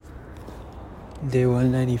Day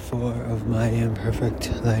 194 of my imperfect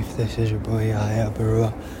life. This is your boy Yahya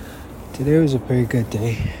Barua. Today was a pretty good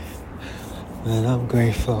day, man. I'm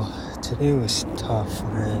grateful. Today was tough,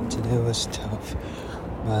 man. Today was tough,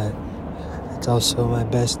 but it's also my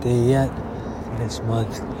best day yet this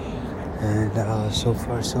month, and so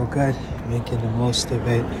far so good. Making the most of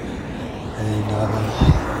it, and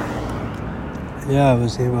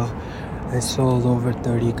I sold over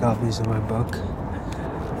 30 copies of my book,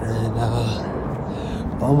 and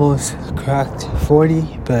almost cracked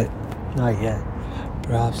 40, but not yet.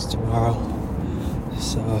 Perhaps tomorrow.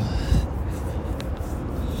 So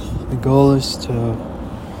the goal is to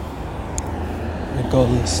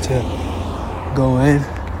go in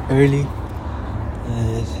early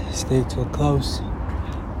and stay till close.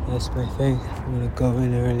 That's my thing. I'm gonna go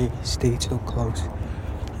in early, stay till close,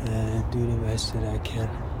 and do the best that I can,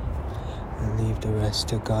 and leave the rest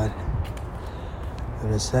to God.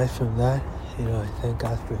 But aside from that, I thank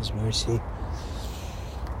God for His mercy.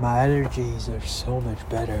 My allergies are so much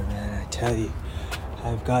better, man. I tell you,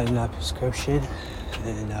 I've gotten that prescription,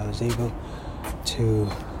 and I was able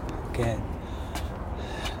to get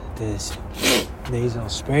this nasal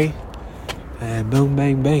spray, and boom,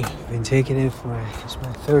 bang, bang. I've been taking it for it's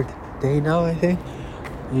my third day now, I think.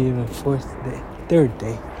 Even fourth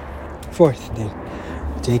day,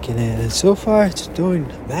 taking it, and so far it's doing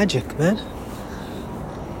magic, man.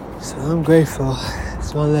 So I'm grateful.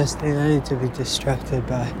 It's one less thing I need to be distracted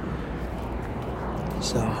by.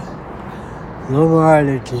 So, no more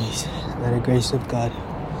allergies. By the grace of God.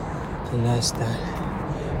 And that's that.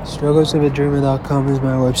 strugglesofadreamer.com is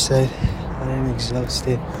my website. I am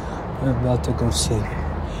exhausted. I'm about to go sleep.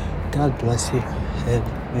 God bless you. And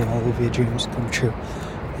may all of your dreams come true.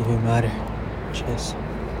 It doesn't matter. Cheers.